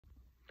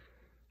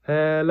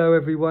Hello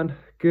everyone,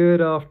 good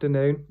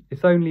afternoon.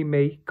 It's only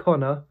me,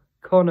 Connor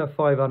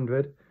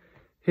 500,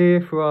 here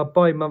for our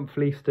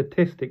bi-monthly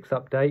statistics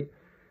update.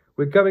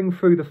 We're going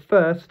through the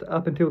first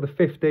up until the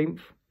 15th.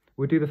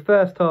 We'll do the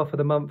first half of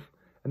the month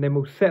and then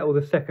we'll settle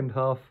the second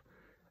half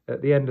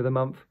at the end of the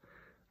month.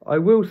 I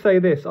will say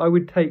this, I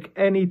would take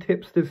any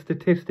tipster's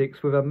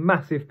statistics with a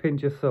massive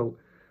pinch of salt,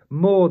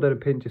 more than a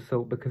pinch of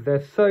salt, because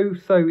they're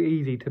so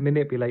easy to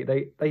manipulate.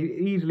 They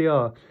easily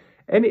are.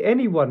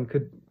 Anyone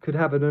could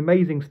have an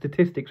amazing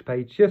statistics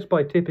page just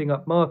by tipping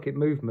up market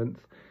movements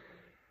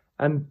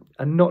and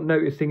not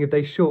noticing if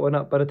they shorten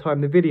up by the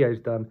time the video's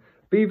done.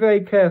 Be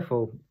very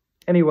careful.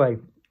 Anyway,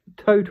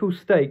 total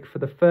stake for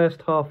the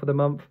first half of the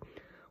month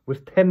was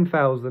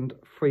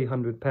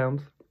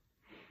 £10,300.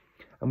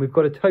 And we've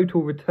got a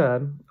total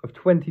return of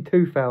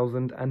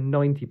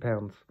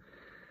 £22,090.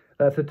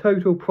 That's a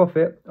total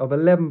profit of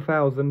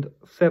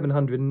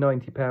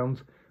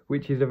 £11,790,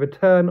 which is a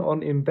return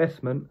on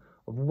investment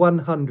of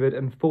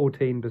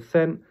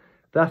 114%.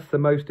 That's the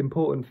most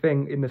important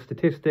thing in the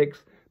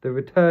statistics, the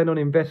return on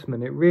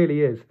investment. It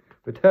really is.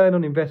 Return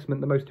on investment,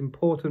 the most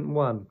important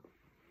one.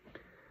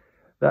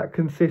 That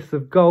consists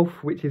of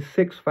golf, which is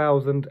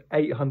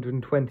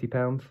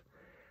 £6,820,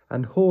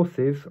 and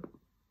horses,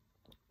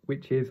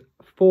 which is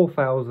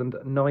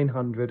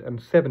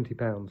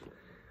 £4,970.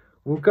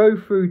 We'll go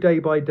through day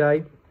by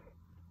day.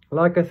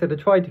 Like I said, I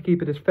tried to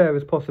keep it as fair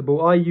as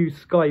possible. I use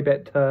Sky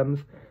Bet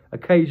terms.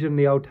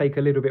 Occasionally I'll take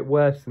a little bit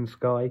worse than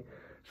Sky.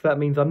 So that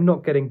means I'm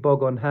not getting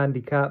bog on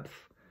handicaps.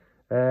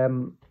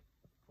 And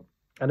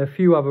a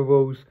few other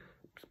rules.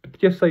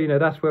 Just so you know,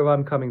 that's where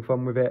I'm coming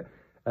from with it.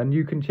 And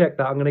you can check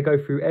that. I'm going to go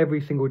through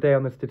every single day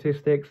on the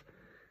statistics.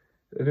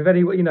 And if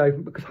any,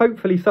 because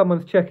hopefully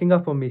someone's checking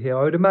up on me here.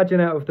 I would imagine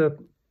out of the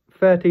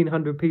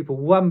 1,300 people,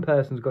 one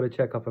person's got to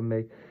check up on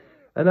me.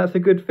 And that's a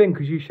good thing,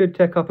 because you should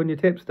check up on your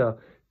tipster.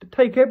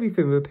 Take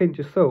everything with a pinch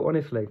of salt,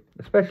 honestly,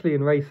 especially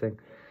in racing.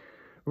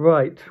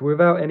 Right,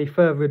 without any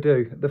further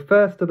ado, the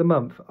first of the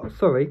month. Oh,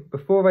 sorry,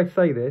 before I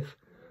say this,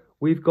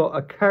 we've got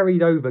a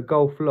carried over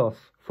golf loss.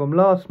 From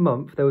last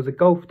month, there was a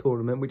golf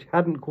tournament which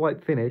hadn't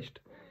quite finished,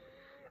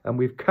 and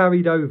we've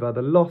carried over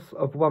the loss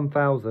of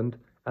 1,000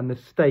 and the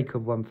stake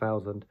of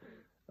 1,000.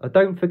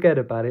 Don't forget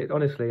about it,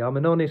 honestly. I'm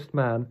an honest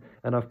man,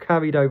 and I've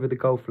carried over the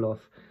golf loss.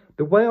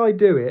 The way I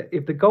do it,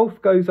 if the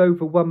golf goes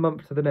over 1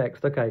 month to the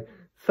next, okay,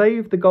 say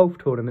if the golf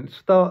tournament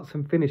starts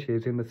and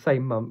finishes in the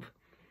same month,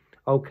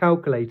 I'll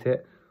calculate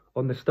it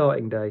on the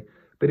starting day.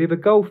 But if a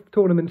golf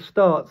tournament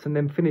starts and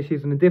then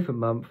finishes in a different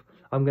month,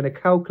 I'm going to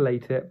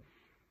calculate it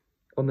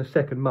on the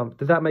second month.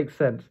 Does that make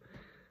sense?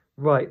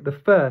 Right, the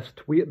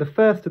first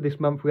of this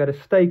month, we had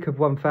a stake of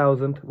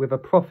 1,000 with a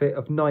profit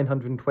of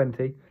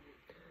 920.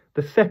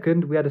 The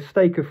second, we had a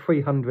stake of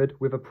 300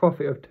 with a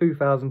profit of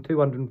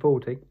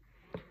 2,240.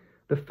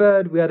 The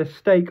third, we had a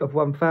stake of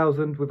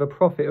 1,000 with a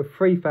profit of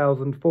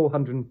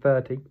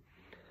 3,430.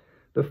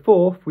 The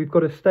fourth, we've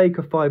got a stake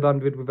of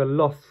 500 with a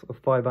loss of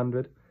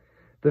 500.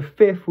 The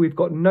fifth, we've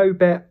got no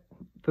bet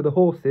for the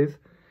horses,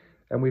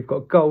 and we've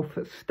got golf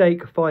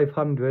stake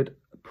 500,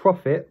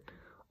 profit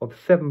of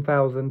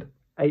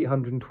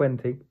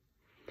 7,820.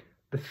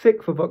 The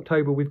 6th of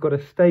October, we've got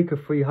a stake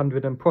of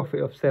 300 and profit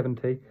of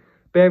 70.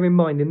 Bear in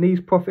mind, in these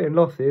profit and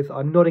losses,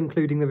 I'm not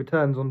including the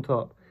returns on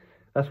top.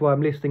 That's why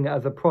I'm listing it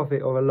as a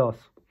profit or a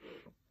loss.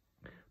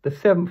 The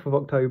 7th of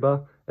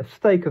October, a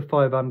stake of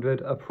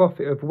 500, a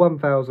profit of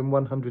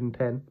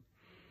 1,110.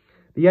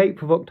 The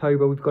 8th of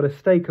October, we've got a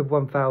stake of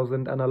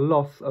 1,000 and a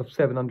loss of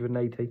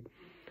 780.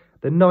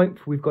 The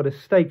 9th, we've got a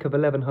stake of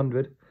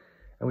 1,100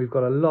 and we've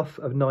got a loss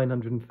of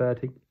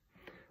 930.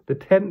 The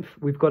 10th,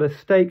 we've got a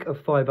stake of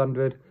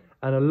 500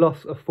 and a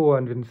loss of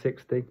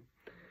 460.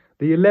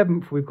 The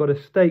 11th, we've got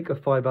a stake of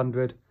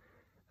 500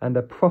 and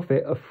a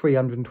profit of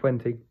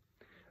 320.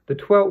 The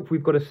 12th,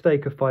 we've got a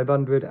stake of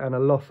 500 and a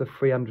loss of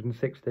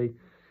 360.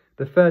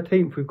 The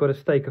 13th, we've got a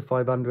stake of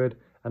 500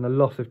 and a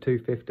loss of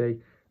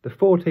 250. The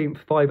 14th,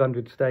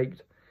 500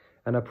 staked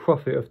and a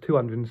profit of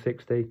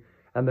 260.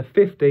 And the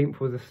 15th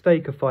was a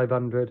stake of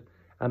 500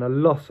 and a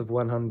loss of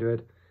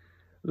 100.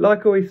 Like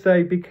I always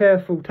say, be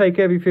careful, take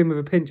everything with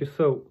a pinch of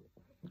salt.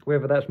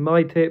 Whether that's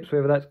my tips,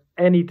 whether that's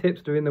any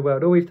tipster in the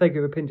world, always take it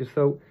with a pinch of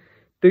salt.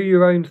 Do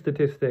your own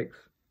statistics.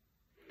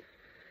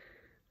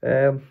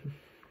 I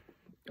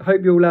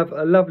hope you all have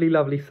a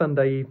lovely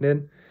Sunday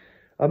evening.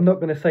 I'm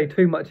not going to say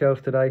too much else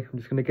today. I'm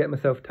just going to get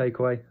myself a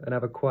takeaway and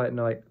have a quiet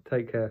night.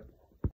 Take care.